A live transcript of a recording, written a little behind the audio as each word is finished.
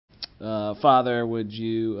Father, would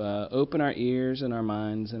you open our ears and our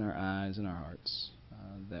minds and our eyes and our hearts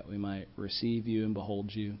that we might receive you and behold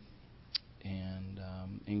you and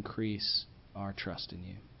increase our trust in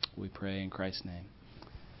you. We pray in Christ's name.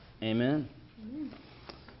 Amen.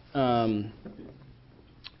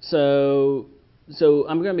 So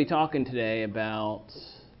I'm going to be talking today about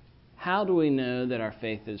how do we know that our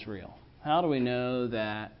faith is real? How do we know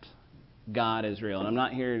that God is real? And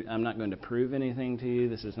I'm not going to prove anything to you.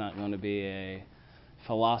 This is not going to be a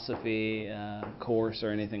philosophy course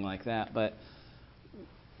or anything like that. But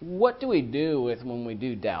what do we do when we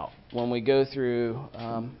do doubt? When we go through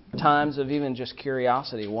times of even just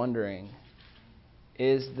curiosity, wondering,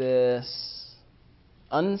 is this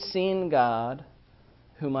unseen God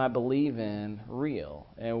whom I believe in real?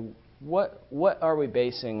 And what are we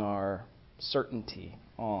basing our certainty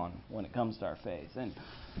on when it comes to our faith? And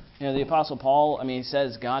the Apostle Paul, he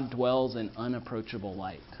says God dwells in unapproachable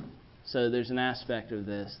light. So there's an aspect of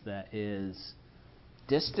this that is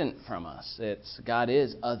distant from us. God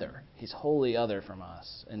is other. He's wholly other from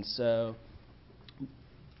us. And so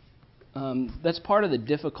that's part of the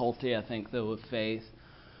difficulty, I think, though, of faith,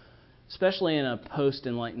 especially in a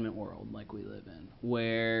post-Enlightenment world like we live in,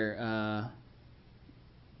 where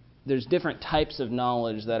there's different types of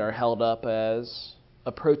knowledge that are held up as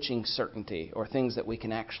approaching certainty or things that we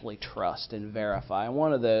can actually trust and verify. And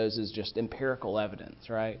one of those is just empirical evidence,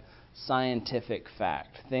 right? Scientific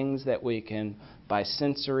fact. Things that we can, by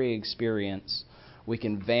sensory experience, we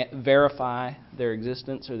can verify their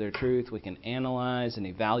existence or their truth. We can analyze and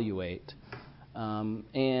evaluate.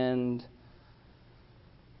 And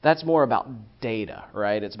that's more about data,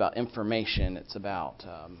 right? It's about information. It's about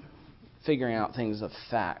figuring out things of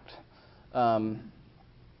fact.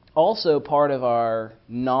 Also, part of our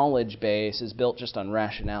knowledge base is built just on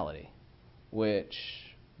rationality, which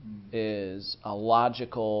is a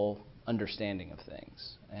logical understanding of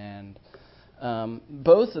things. And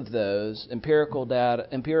both of those, empirical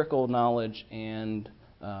knowledge and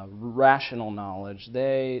rational knowledge,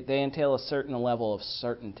 they entail a certain level of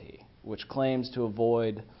certainty, which claims to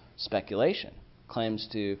avoid speculation, claims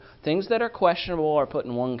to things that are questionable are put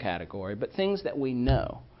in one category, but things that we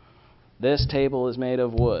know. This table is made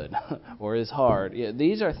of wood or is hard. Yeah,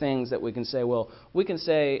 these are things that we can say, we can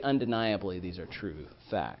say undeniably these are true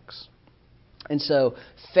facts. And so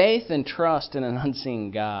faith and trust in an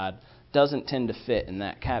unseen God doesn't tend to fit in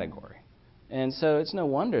that category. And so it's no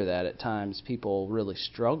wonder that at times people really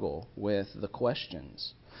struggle with the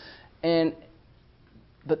questions.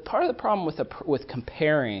 But part of the problem with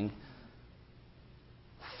comparing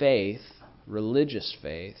faith, religious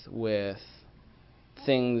faith, with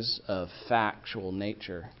things of factual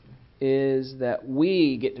nature is that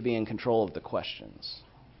we get to be in control of the questions.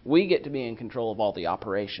 We get to be in control of all the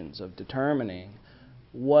operations of determining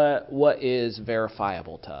what is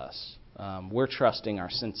verifiable to us. We're trusting our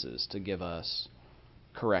senses to give us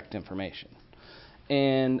correct information.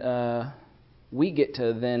 And we get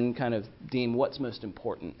to then kind of deem what's most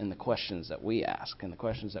important in the questions that we ask and the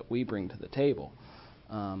questions that we bring to the table.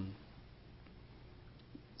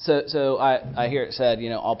 So I hear it said,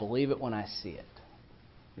 I'll believe it when I see it.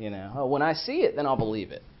 When I see it, then I'll believe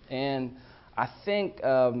it. And I think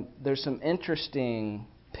there's some interesting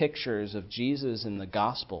pictures of Jesus in the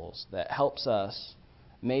Gospels that helps us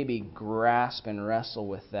maybe grasp and wrestle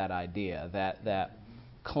with that idea, that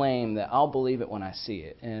claim that I'll believe it when I see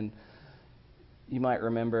it. And you might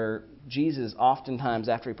remember Jesus oftentimes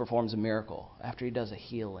after he performs a miracle, after he does a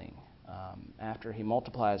healing, after he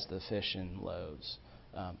multiplies the fish and loaves,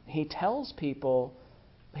 he tells people,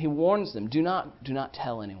 he warns them, do not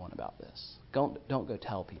tell anyone about this. Don't go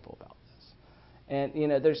tell people about this.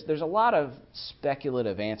 And there's a lot of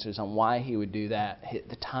speculative answers on why he would do that.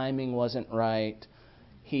 The timing wasn't right.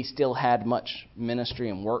 He still had much ministry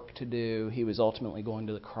and work to do. He was ultimately going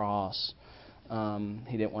to the cross.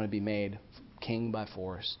 He didn't want to be made king by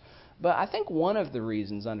force. But I think one of the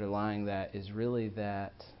reasons underlying that is really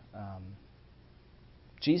that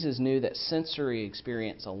Jesus knew that sensory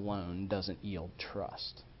experience alone doesn't yield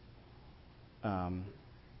trust. And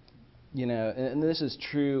this is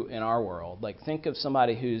true in our world. Like, think of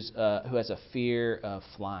somebody who has a fear of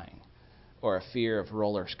flying, or a fear of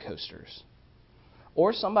roller coasters,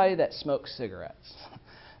 or somebody that smokes cigarettes.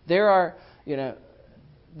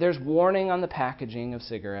 There's warning on the packaging of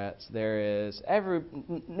cigarettes.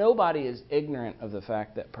 Nobody is ignorant of the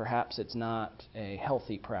fact that perhaps it's not a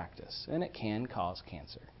healthy practice, and it can cause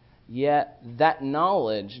cancer. Yet that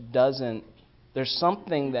knowledge there's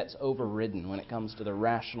something that's overridden when it comes to the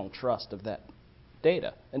rational trust of that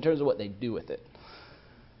data in terms of what they do with it.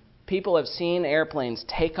 People have seen airplanes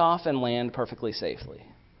take off and land perfectly safely.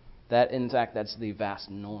 That, in fact, that's the vast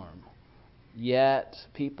norm. Yet,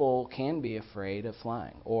 people can be afraid of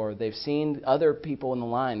flying, or they've seen other people in the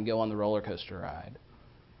line go on the roller coaster ride.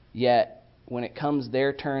 Yet, when it comes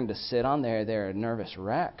their turn to sit on there, they're a nervous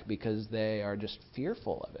wreck because they are just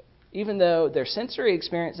fearful of it. Even though their sensory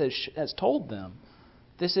experience has told them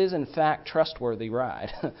this is, in fact, trustworthy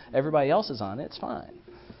ride. Everybody else is on it, it's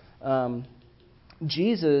fine.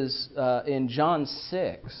 Jesus, in John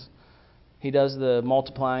 6, he does the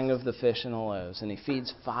multiplying of the fish and the loaves, and he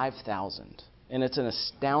feeds 5,000. And it's an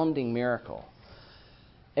astounding miracle.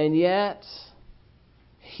 And yet,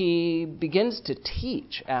 he begins to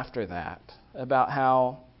teach after that about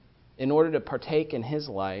how, in order to partake in his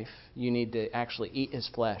life, you need to actually eat his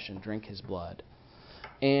flesh and drink his blood.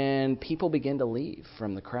 And people begin to leave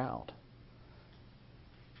from the crowd.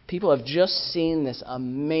 People have just seen this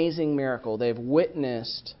amazing miracle. They've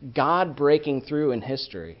witnessed God breaking through in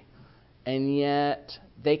history. And yet,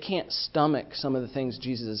 they can't stomach some of the things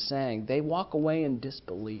Jesus is saying. They walk away in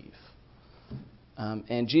disbelief.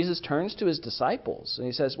 And Jesus turns to his disciples and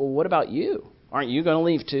he says, well, what about you? Aren't you going to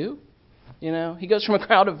leave too? You know, he goes from a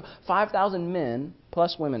crowd of 5,000 men,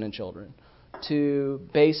 plus women and children, to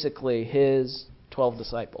basically his 12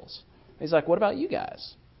 disciples. He's like, what about you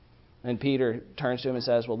guys? And Peter turns to him and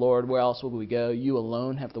says, well, Lord, where else will we go? You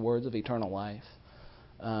alone have the words of eternal life.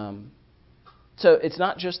 So it's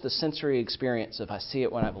not just the sensory experience of I see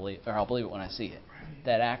it when I believe, or I'll believe it when I see it,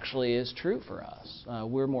 that actually is true for us.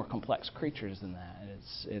 We're more complex creatures than that.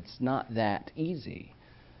 It's not that easy.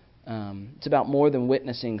 It's about more than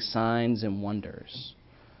witnessing signs and wonders.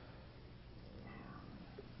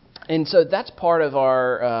 And so that's part of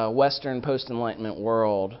our Western post-Enlightenment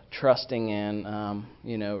world, trusting in,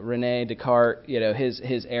 René Descartes,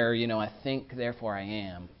 his error, I think, therefore I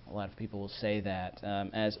am. A lot of people will say that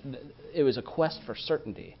as it was a quest for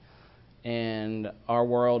certainty. And our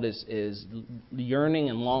world is yearning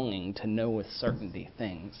and longing to know with certainty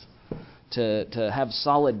things, to have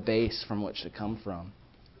solid base from which to come from.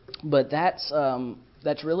 But that's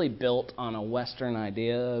really built on a Western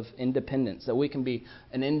idea of independence, that we can be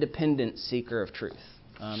an independent seeker of truth.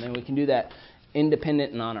 And we can do that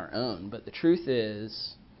independent and on our own. But the truth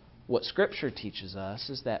is, what Scripture teaches us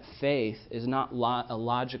is that faith is not a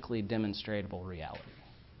logically demonstrable reality.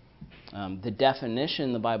 The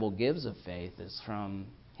definition the Bible gives of faith is from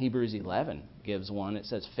Hebrews 11, gives one. It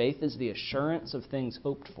says, faith is the assurance of things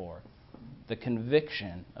hoped for, the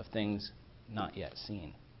conviction of things not yet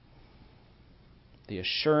seen. The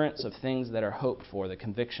assurance of things that are hoped for, the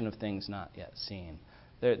conviction of things not yet seen.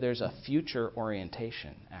 There's a future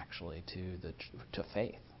orientation, actually, to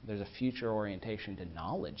faith. There's a future orientation to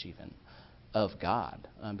knowledge, even, of God,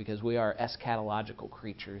 because we are eschatological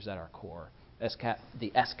creatures at our core.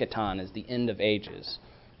 The eschaton is the end of ages.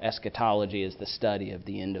 Eschatology is the study of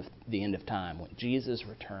the end of time, when Jesus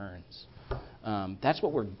returns. That's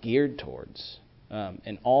what we're geared towards.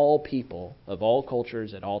 And all people of all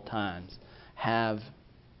cultures at all times have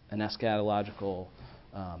an eschatological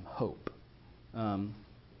hope.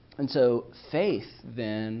 And so faith,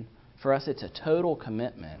 then, for us, it's a total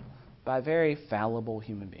commitment by very fallible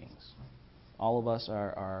human beings. All of us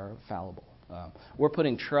are fallible. We're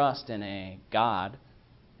putting trust in a God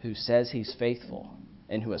who says he's faithful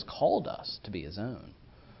and who has called us to be his own.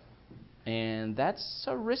 And that's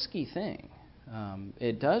a risky thing.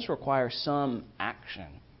 It does require some action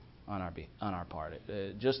on our part.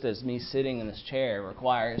 Just as me sitting in this chair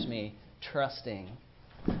requires me trusting,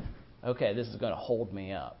 okay, this is going to hold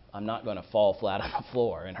me up. I'm not going to fall flat on the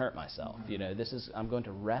floor and hurt myself. I'm going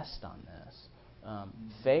to rest on this.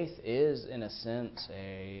 Faith is, in a sense,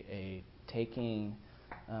 a taking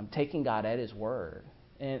God at his word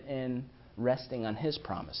and resting on his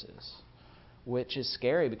promises, which is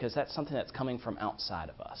scary because that's something that's coming from outside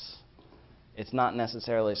of us. It's not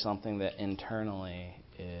necessarily something that internally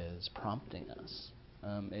is prompting us.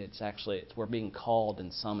 We're being called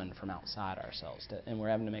and summoned from outside ourselves, and we're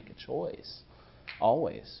having to make a choice,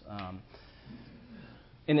 always.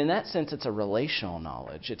 And in that sense, it's a relational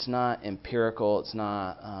knowledge. It's not empirical. It's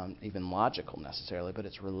not even logical necessarily, but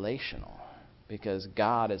it's relational, because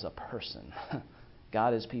God is a person.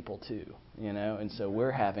 God is people too, and so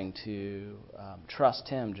we're having to trust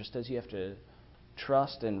him just as you have to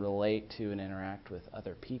trust and relate to and interact with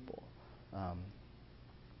other people.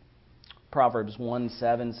 Proverbs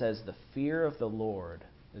 1:7 says, the fear of the Lord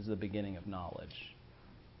is the beginning of knowledge.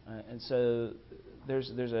 And so there's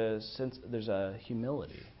a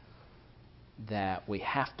humility that we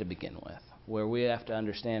have to begin with, where we have to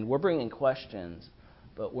understand we're bringing questions,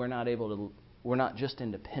 but we're not just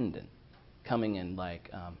independent, coming in like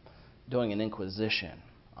doing an inquisition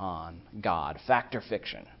on God, fact or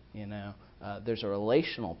fiction. There's a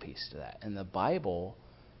relational piece to that. And the Bible,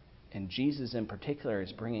 and Jesus in particular,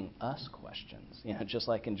 is bringing us questions. Just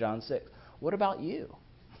like in John 6. What about you?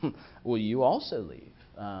 Will you also leave?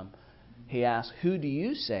 He asks, who do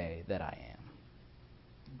you say that I am?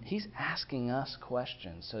 He's asking us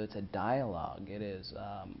questions. So it's a dialogue. It is,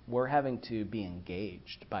 we're having to be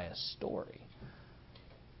engaged by a story.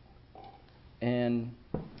 And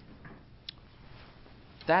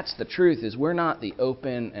that's the truth, is we're not the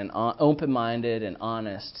open-minded and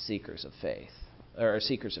honest seekers of faith, or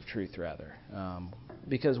seekers of truth, rather,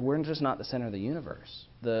 because we're just not the center of the universe.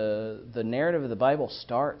 The narrative of the Bible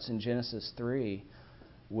starts in Genesis 3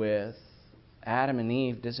 with Adam and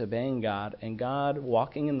Eve disobeying God, and God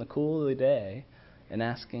walking in the cool of the day and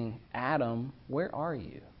asking, Adam, where are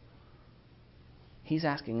you? He's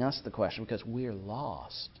asking us the question because we're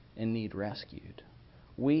lost and need rescued.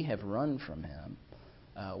 We have run from Him.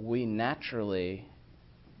 We naturally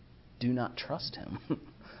do not trust Him.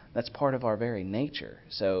 That's part of our very nature.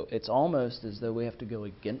 So it's almost as though we have to go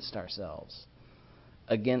against ourselves,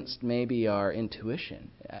 against maybe our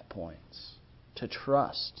intuition at points, to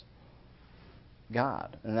trust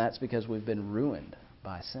God. And that's because we've been ruined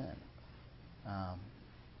by sin.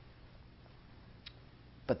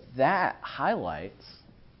 But that highlights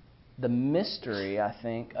the mystery, I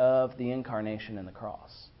think, of the incarnation and the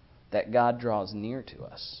cross. That God draws near to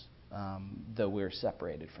us, though we're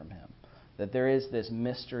separated from Him. That there is this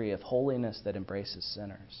mystery of holiness that embraces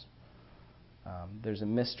sinners. There's a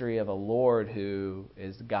mystery of a Lord who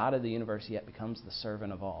is the God of the universe, yet becomes the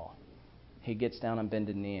servant of all. He gets down on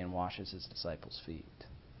bended knee and washes His disciples' feet.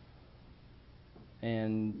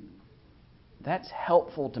 And that's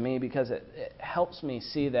helpful to me because it helps me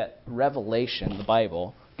see that revelation, the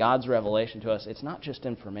Bible, God's revelation to us, it's not just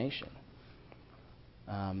information.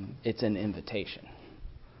 It's an invitation.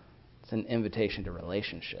 It's an invitation to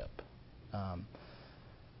relationship.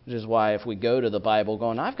 Which is why if we go to the Bible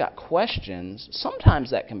going, I've got questions,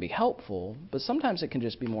 sometimes that can be helpful, but sometimes it can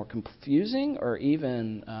just be more confusing, or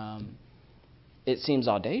even it seems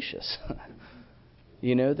audacious.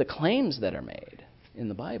 The claims that are made in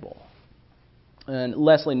the Bible. And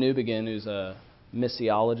Leslie Newbigin, who's a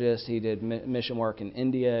missiologist, he did mission work in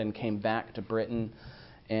India and came back to Britain.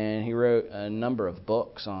 And he wrote a number of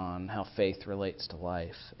books on how faith relates to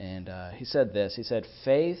life. And he said this. He said,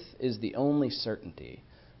 faith is the only certainty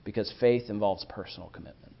because faith involves personal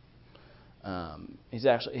commitment.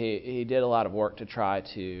 He did a lot of work to try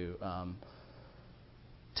to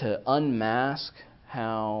unmask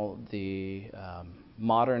how the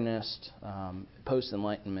modernist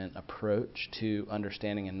post-Enlightenment approach to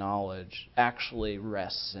understanding and knowledge actually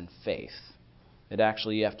rests in faith.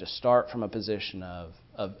 You have to start from a position of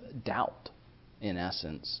doubt, in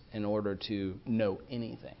essence, in order to know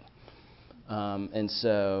anything. And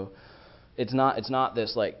so it's not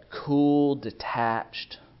this like cool,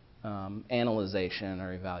 detached analyzation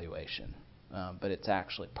or evaluation, but it's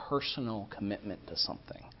actually personal commitment to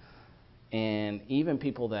something. And even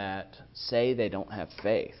people that say they don't have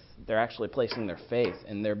faith, they're actually placing their faith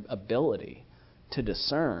in their ability to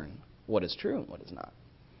discern what is true and what is not,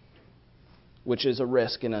 which is a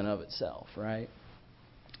risk in and of itself, right?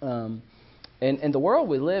 And the world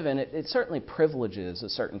we live in, it certainly privileges a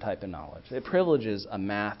certain type of knowledge. It privileges a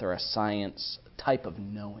math or a science type of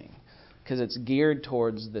knowing because it's geared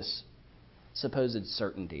towards this supposed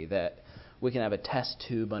certainty that we can have a test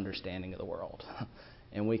tube understanding of the world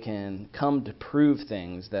and we can come to prove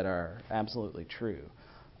things that are absolutely true.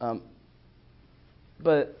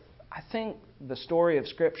 But I think the story of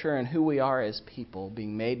Scripture and who we are as people,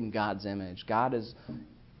 being made in God's image, God is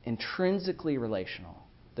intrinsically relational.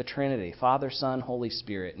 The Trinity, Father, Son, Holy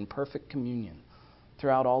Spirit, in perfect communion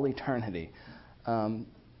throughout all eternity. The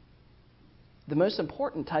most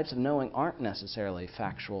important types of knowing aren't necessarily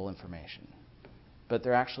factual information, but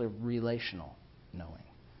they're actually relational knowing.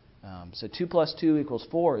 So 2 + 2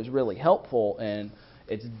 = 4 is really helpful, and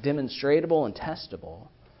it's demonstratable and testable.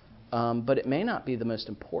 But it may not be the most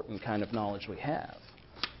important kind of knowledge we have,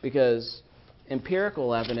 because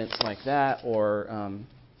empirical evidence like that or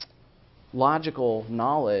logical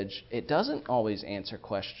knowledge, it doesn't always answer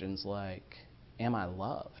questions like, am I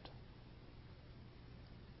loved?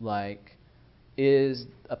 Like, is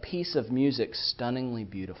a piece of music stunningly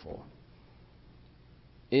beautiful?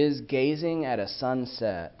 Is gazing at a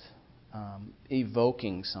sunset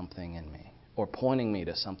evoking something in me or pointing me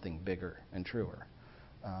to something bigger and truer?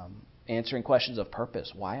 Answering questions of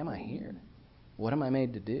purpose. Why am I here? What am I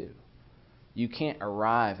made to do? You can't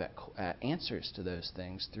arrive at answers to those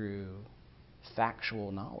things through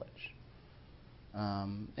factual knowledge.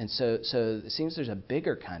 And so it seems there's a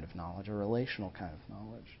bigger kind of knowledge, a relational kind of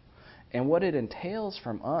knowledge. And what it entails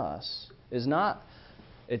from us is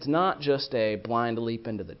it's not just a blind leap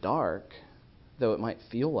into the dark, though it might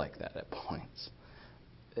feel like that at points.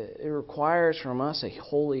 It requires from us a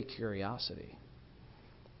holy curiosity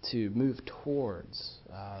to move towards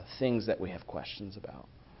things that we have questions about.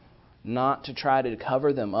 Not to try to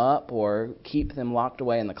cover them up or keep them locked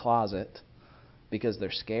away in the closet because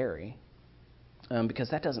they're scary, because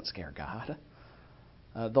that doesn't scare God.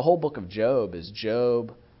 The whole book of Job is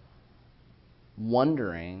Job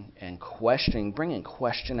wondering and questioning, bringing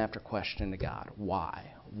question after question to God. Why?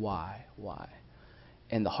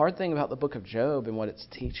 And the hard thing about the book of Job and what it's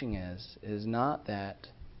teaching is not that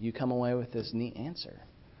you come away with this neat answer.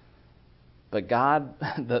 But God,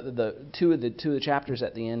 the two of the chapters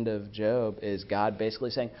at the end of Job is God basically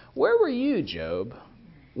saying, "Where were you, Job,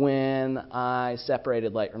 when I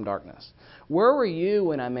separated light from darkness? Where were you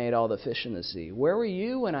when I made all the fish in the sea? Where were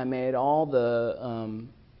you when I made all the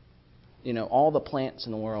all the plants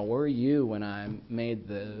in the world? Where were you when I made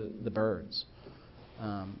the birds?"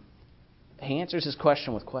 He answers his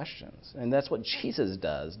question with questions, and that's what Jesus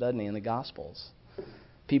does, doesn't he, in the Gospels?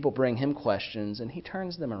 People bring him questions, and he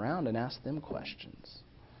turns them around and asks them questions.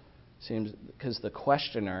 Seems because the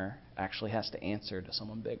questioner actually has to answer to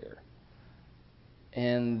someone bigger.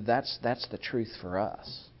 And that's the truth for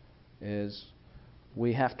us, is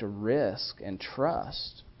we have to risk and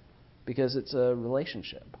trust because it's a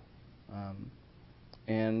relationship.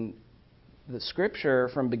 And the Scripture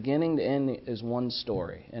from beginning to end is one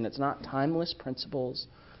story, and it's not timeless principles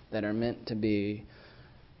that are meant to be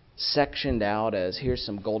sectioned out as here's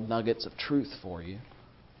some gold nuggets of truth for you.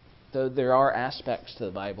 Though there are aspects to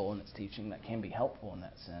the Bible and its teaching that can be helpful in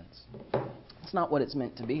that sense. It's not what it's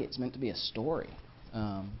meant to be. It's meant to be a story.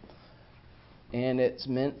 And it's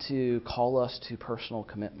meant to call us to personal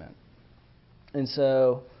commitment. And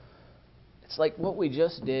so it's like what we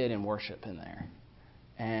just did in worship in there.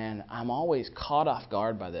 And I'm always caught off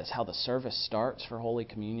guard by this, how the service starts for Holy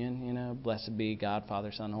Communion, blessed be God,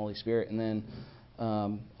 Father, Son, Holy Spirit. And then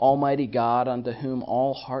Almighty God, unto whom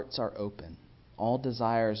all hearts are open, all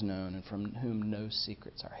desires known, and from whom no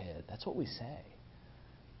secrets are hid. That's what we say.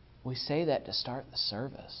 We say that to start the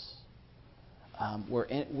service.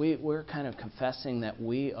 We're kind of confessing that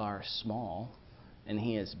we are small and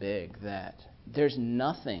He is big, that there's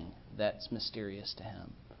nothing that's mysterious to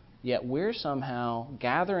Him. Yet we're somehow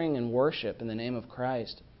gathering in worship in the name of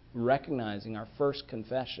Christ, recognizing our first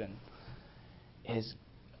confession is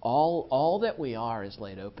all that we are is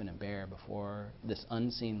laid open and bare before this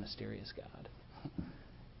unseen, mysterious God.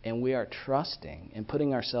 And we are trusting and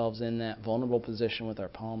putting ourselves in that vulnerable position with our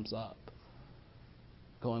palms up,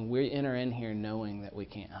 going, we enter in here knowing that we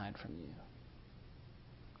can't hide from you,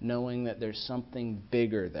 knowing that there's something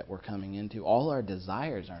bigger that we're coming into. All our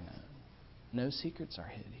desires are known. No secrets are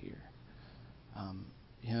hid here.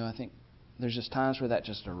 I think there's just times where that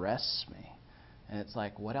just arrests me. And it's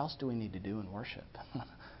like, what else do we need to do in worship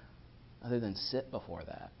other than sit before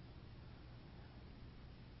that?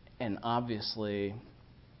 And obviously,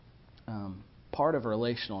 part of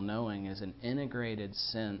relational knowing is an integrated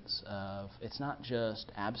sense of, it's not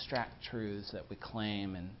just abstract truths that we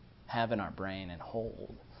claim and have in our brain and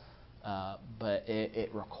hold. But it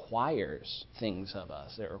requires things of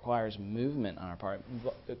us. It requires movement on our part.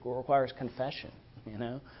 It requires confession.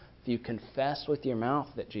 If you confess with your mouth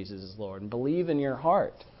that Jesus is Lord and believe in your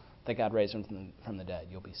heart that God raised Him from the dead,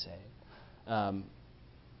 you'll be saved. And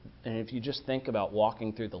if you just think about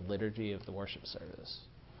walking through the liturgy of the worship service,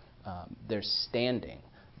 there's standing,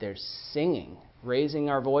 there's singing, raising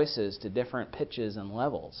our voices to different pitches and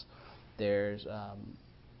levels. There's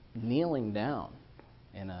kneeling down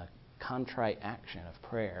in a contrite action of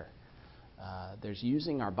prayer. There's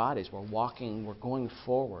using our bodies. We're walking, we're going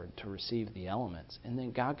forward to receive the elements. And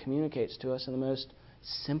then God communicates to us in the most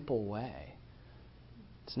simple way.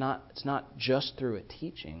 It's not just through a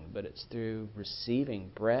teaching, but it's through receiving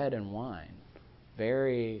bread and wine.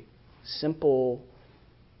 Very simple,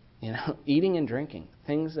 eating and drinking.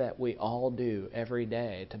 Things that we all do every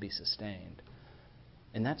day to be sustained.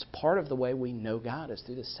 And that's part of the way we know God is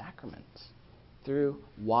through the sacraments. Through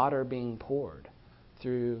water being poured,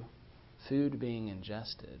 through food being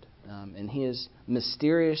ingested. And He is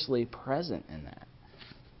mysteriously present in that.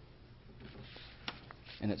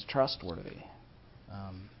 And it's trustworthy.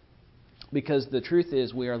 Because the truth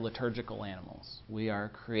is we are liturgical animals. We are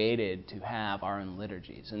created to have our own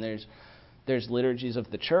liturgies. And there's liturgies of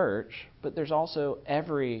the church, but there's also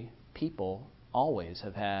every people always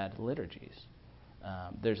have had liturgies.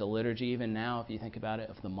 There's a liturgy even now, if you think about it,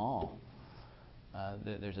 of the mall.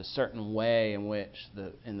 There's a certain way in which,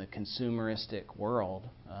 in the consumeristic world,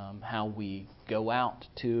 how we go out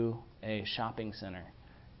to a shopping center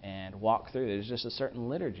and walk through. There's just a certain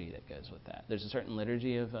liturgy that goes with that. There's a certain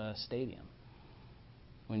liturgy of a stadium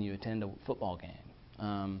when you attend a football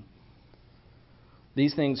game.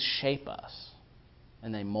 These things shape us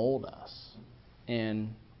and they mold us.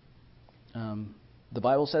 And the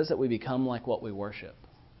Bible says that we become like what we worship,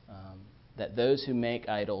 that those who make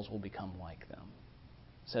idols will become like them.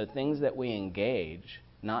 So things that we engage,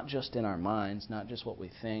 not just in our minds, not just what we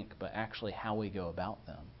think, but actually how we go about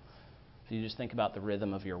them. So you just think about the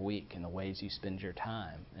rhythm of your week and the ways you spend your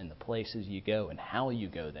time and the places you go and how you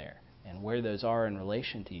go there and where those are in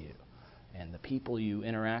relation to you and the people you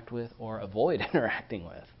interact with or avoid interacting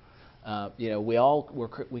with.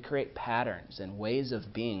 We create patterns and ways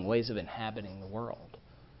of being, ways of inhabiting the world,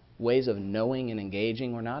 ways of knowing and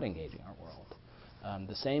engaging or not engaging our world.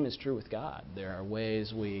 The same is true with God. There are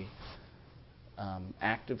ways we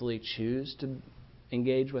actively choose to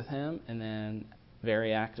engage with Him and then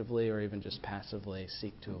very actively or even just passively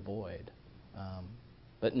seek to avoid.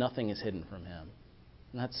 But nothing is hidden from Him.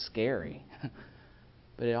 And that's scary.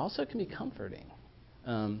 But it also can be comforting.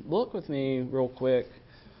 Look with me real quick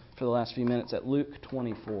for the last few minutes at Luke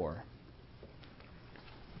 24.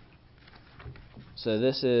 So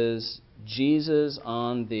this is Jesus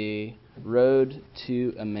on the road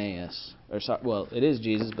to Emmaus. It is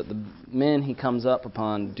Jesus, but the men He comes up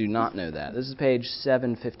upon do not know that. This is page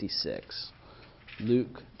 756,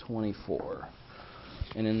 Luke 24.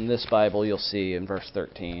 And in this Bible, you'll see in verse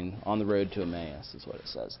 13, on the road to Emmaus is what it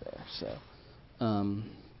says there.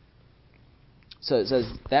 So it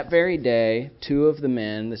says, that very day, two of the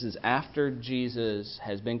men, this is after Jesus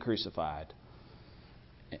has been crucified,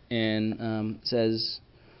 and says,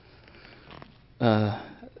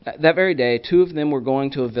 that very day, two of them were going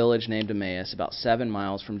to a village named Emmaus, about 7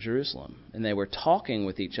 miles from Jerusalem, and they were talking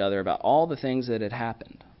with each other about all the things that had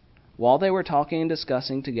happened. While they were talking and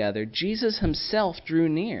discussing together, Jesus Himself drew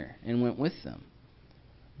near and went with them.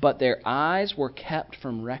 But their eyes were kept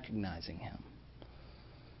from recognizing Him.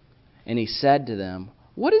 And He said to them,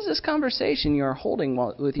 "What is this conversation you are holding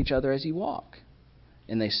with each other as you walk?"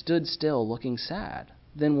 And they stood still, looking sad.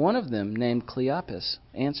 Then one of them, named Cleopas,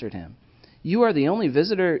 answered Him, are you the only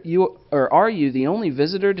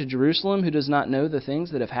visitor to Jerusalem who does not know the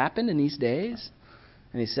things that have happened in these days?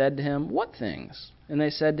 And He said to him, "What things?" And they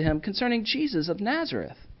said to Him, "Concerning Jesus of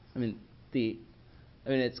Nazareth."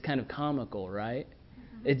 It's kind of comical, right?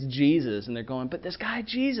 It's Jesus, and they're going, but this guy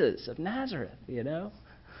Jesus of Nazareth,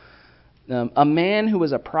 a man who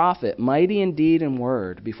was a prophet, mighty in deed and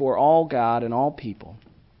word, before all God and all people,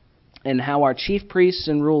 and how our chief priests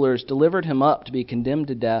and rulers delivered Him up to be condemned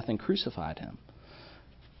to death and crucified Him.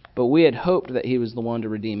 But we had hoped that He was the one to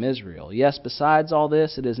redeem Israel. Yes, besides all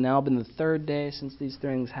this, it has now been the 3rd day since these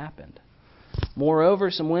things happened.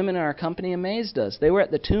 Moreover, some women in our company amazed us. They were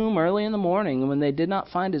at the tomb early in the morning, and when they did not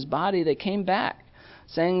find His body, they came back,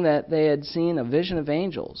 saying that they had seen a vision of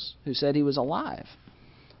angels who said He was alive.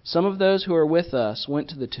 Some of those who were with us went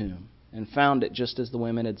to the tomb and found it just as the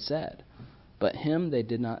women had said, but Him they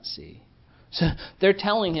did not see. So they're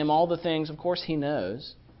telling Him all the things, of course He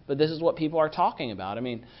knows, but this is what people are talking about.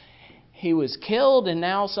 He was killed and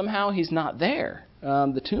now somehow He's not there.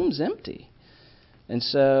 The tomb's empty. And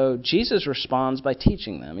so Jesus responds by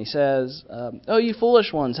teaching them. He says, "Oh, you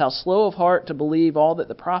foolish ones, how slow of heart to believe all that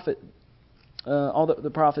the prophets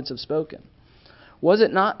have spoken. Was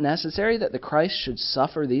it not necessary that the Christ should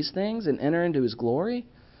suffer these things and enter into His glory?"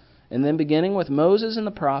 And then beginning with Moses and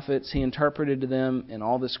the prophets, He interpreted to them in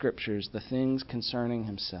all the Scriptures the things concerning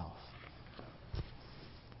Himself.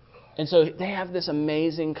 And so they have this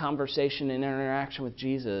amazing conversation and interaction with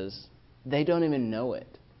Jesus. They don't even know it.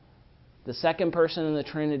 The second person in the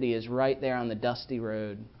Trinity is right there on the dusty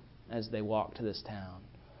road as they walk to this town.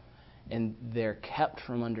 And they're kept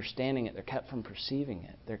from understanding it. They're kept from perceiving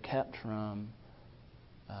it. They're kept from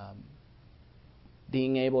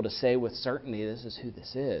being able to say with certainty, this is who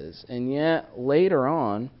this is. And yet, later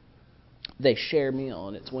on, they share meal.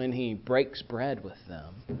 And it's when He breaks bread with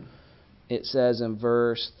them. It says in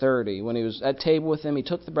verse 30, when He was at table with them, He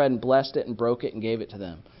took the bread and blessed it and broke it and gave it to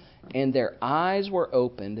them. And their eyes were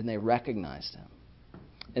opened and they recognized Him.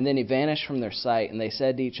 And then He vanished from their sight, and they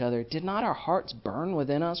said to each other, "Did not our hearts burn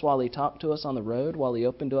within us while He talked to us on the road, while He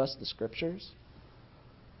opened to us the Scriptures?"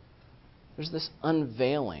 There's this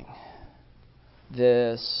unveiling.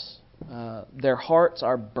 Their hearts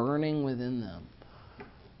are burning within them.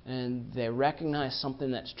 And they recognize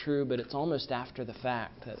something that's true, but it's almost after the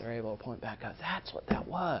fact that they're able to point back out. That's what that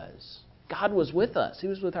was. God was with us. He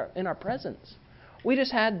was in our presence. We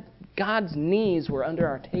just had God's knees were under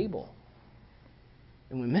our table.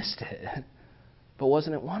 And we missed it. But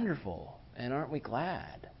wasn't it wonderful? And aren't we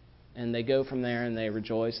glad? And they go from there and they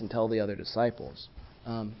rejoice and tell the other disciples.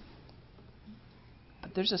 But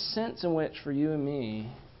there's a sense in which for you and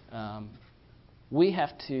me, we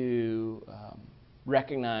have to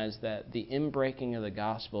recognize that the inbreaking of the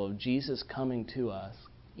gospel of Jesus coming to us,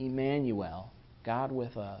 Emmanuel, God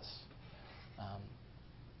with us,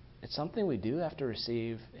 it's something we do have to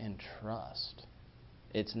receive in trust.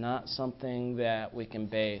 It's not something that we can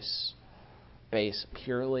base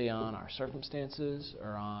purely on our circumstances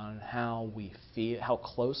or on how we feel, how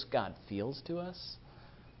close God feels to us.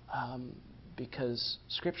 Because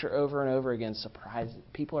Scripture over and over again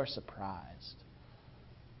people are surprised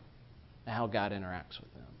at how God interacts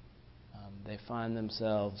with them. They find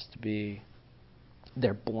themselves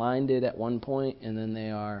they're blinded at one point, and then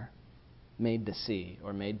they are made to see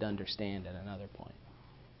or made to understand at another point.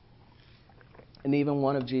 And even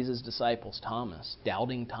one of Jesus' disciples, Thomas,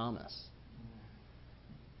 doubting Thomas.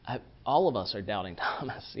 All of us are doubting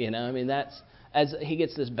Thomas, I mean, that's, as he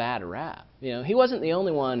gets this bad rap. He wasn't the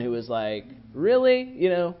only one who was like, really?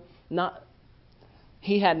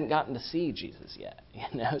 He hadn't gotten to see Jesus yet,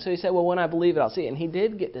 So he said, well, when I believe it, I'll see it. And he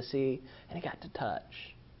did get to see, and he got to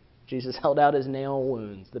touch. Jesus held out his nail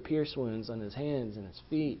wounds, the pierce wounds on his hands and his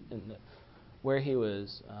feet, and where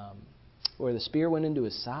the spear went into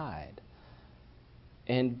his side.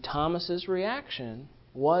 And Thomas's reaction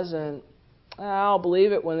wasn't, I'll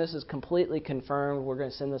believe it when this is completely confirmed. We're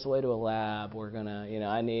going to send this away to a lab. We're going to,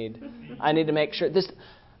 I need to make sure this,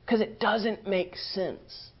 because it doesn't make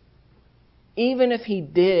sense. Even if he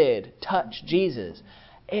did touch Jesus,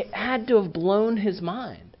 it had to have blown his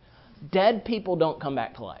mind. Dead people don't come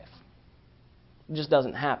back to life. It just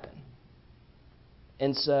doesn't happen.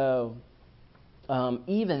 And so,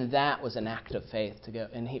 even that was an act of faith to go.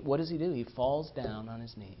 And what does he do? He falls down on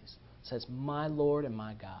his knees, says, "My Lord and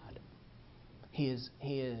my God." He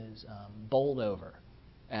is bowled over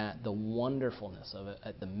at the wonderfulness of it,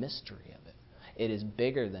 at the mystery of it. It is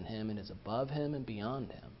bigger than him. It is above him and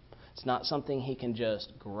beyond him. It's not something he can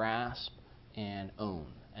just grasp and own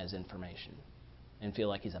as information and feel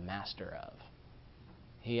like he's a master of.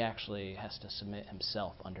 He actually has to submit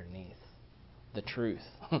himself underneath the truth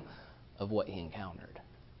of what he encountered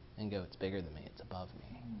and go, it's bigger than me, it's above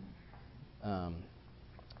me.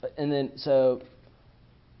 And then, so,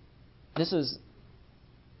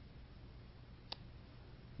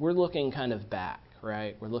 we're looking kind of back,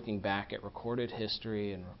 right? We're looking back at recorded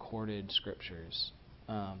history and recorded scriptures.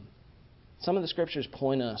 Some of the scriptures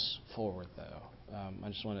point us forward, though. I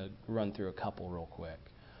just want to run through a couple real quick.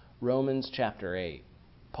 Romans chapter 8.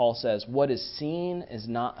 Paul says, "What is seen is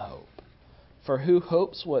not hope. For who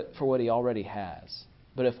hopes for what he already has?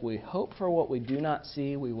 But if we hope for what we do not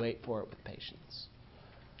see, we wait for it with patience."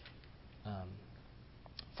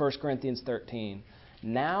 1 Corinthians 13.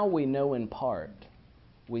 "Now we know in part.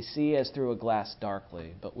 We see as through a glass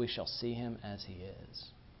darkly, but we shall see him as he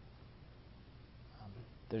is."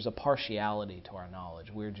 There's a partiality to our knowledge.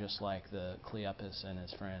 We're just like the Cleopas and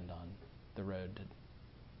his friend on the road to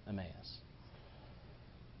Emmaus.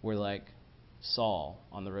 We're like Saul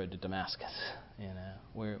on the road to Damascus.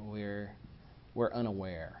 We're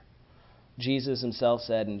unaware. Jesus himself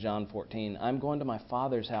said in John 14, "I'm going to my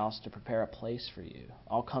Father's house to prepare a place for you.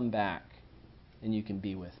 I'll come back and you can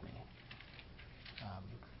be with me."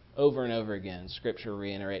 Over and over again, Scripture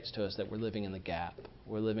reiterates to us that we're living in the gap.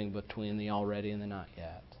 We're living between the already and the not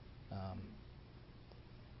yet.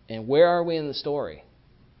 And where are we in the story?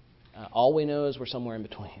 All we know is we're somewhere in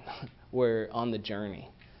between. We're on the journey.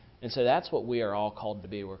 And so that's what we are all called to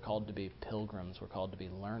be. We're called to be pilgrims. We're called to be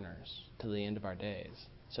learners to the end of our days.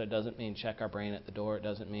 So it doesn't mean check our brain at the door. It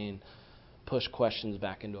doesn't mean push questions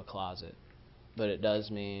back into a closet. But it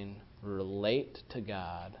does mean relate to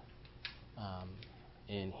God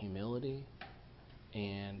in humility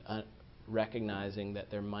and recognizing that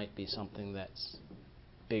there might be something that's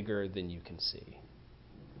bigger than you can see.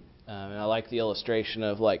 And I like the illustration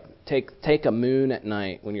of take a moon at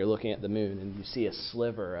night when you're looking at the moon and you see a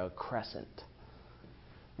sliver, a crescent.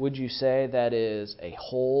 Would you say that is a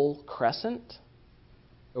whole crescent?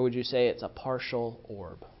 Or would you say it's a partial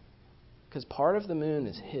orb? Because part of the moon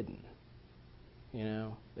is hidden.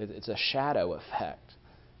 It's a shadow effect.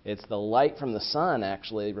 It's the light from the sun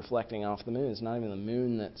actually reflecting off the moon. It's not even the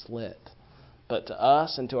moon that's lit. But to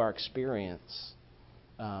us and to our experience,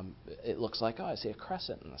 it looks like, I see a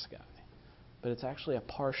crescent in the sky. But it's actually a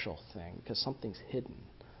partial thing because something's hidden.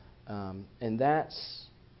 And that's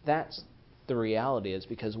the reality, is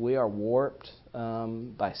because we are warped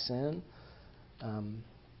by sin.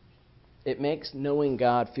 it makes knowing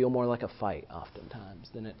God feel more like a fight oftentimes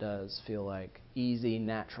than it does feel like easy,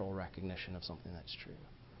 natural recognition of something that's true.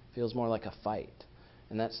 It feels more like a fight.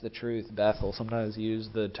 And that's the truth. Bethel sometimes use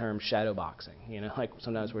the term shadow boxing. Like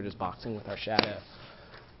sometimes we're just boxing with our shadow.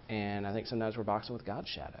 And I think sometimes we're boxing with God's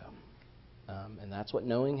shadow. And that's what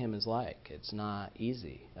knowing Him is like. It's not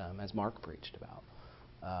easy, as Mark preached about.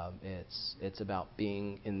 It's about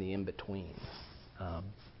being in the in-between.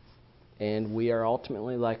 And we are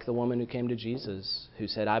ultimately like the woman who came to Jesus, who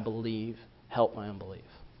said, "I believe, help my unbelief."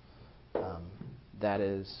 That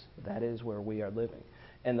is where we are living.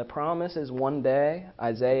 And the promise is one day,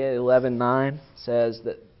 Isaiah 11:9 says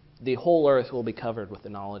that the whole earth will be covered with the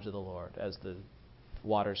knowledge of the Lord as the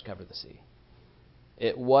waters cover the sea.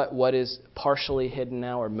 What is partially hidden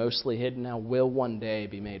now or mostly hidden now will one day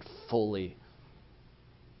be made fully,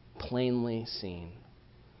 plainly seen.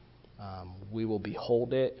 We will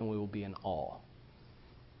behold it and we will be in awe.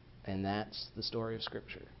 And that's the story of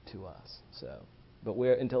Scripture to us. But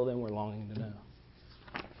until then, we're longing to know.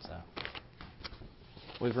 So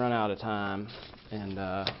we've run out of time,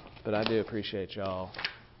 but I do appreciate y'all.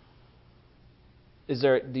 Is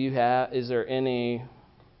there any?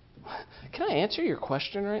 Can I answer your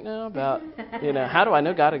question right now about how do I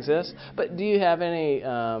know God exists? But do you have any?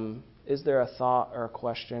 Is there a thought or a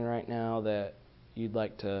question right now that you'd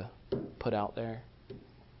like to put out there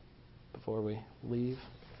before we leave?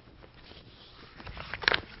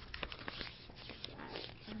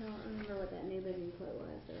 I don't remember what that New Living quote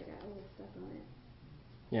was, but I got a little stuck on it.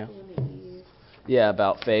 Yeah. The one that you used. Yeah,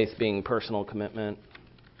 about faith being personal commitment.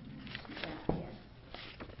 Yeah.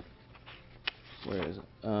 Where is it?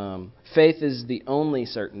 Faith is the only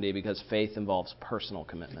certainty because faith involves personal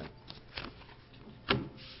commitment.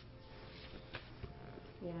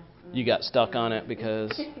 Yeah. You got stuck on it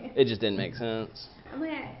because it just didn't make sense. I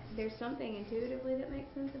mean, there's something intuitively that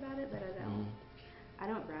makes sense about it, but I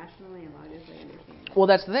don't rationally and logically understand it. Well,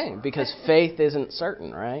 that's the thing, because faith isn't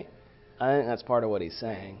certain, right? I think that's part of what he's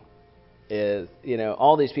saying. Is,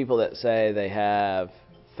 all these people that say they have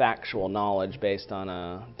factual knowledge based on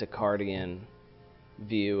a Descartesian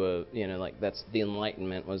view of, like that's the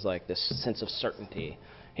Enlightenment was like this sense of certainty.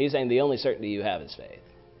 He's saying the only certainty you have is faith.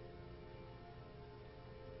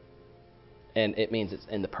 And it means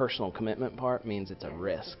and the personal commitment part means it's a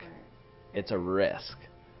risk. It's a risk.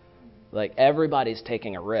 Like everybody's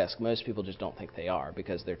taking a risk. Most people just don't think they are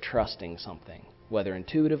because they're trusting something, whether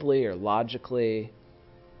intuitively or logically.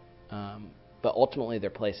 But ultimately they're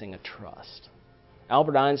placing a trust.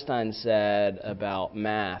 Albert Einstein said about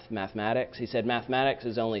mathematics, he said mathematics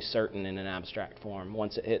is only certain in an abstract form.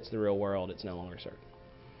 Once it hits the real world, it's no longer certain.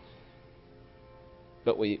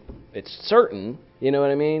 But it's certain, you know what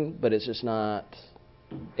I mean? But it's just not.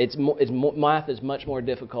 Math is much more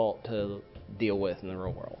difficult to deal with in the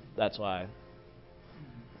real world. That's why.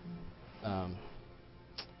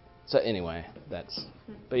 So anyway, that's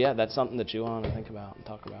something to chew on and think about and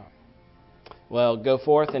talk about. Well, go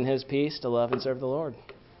forth in His peace to love and serve the Lord.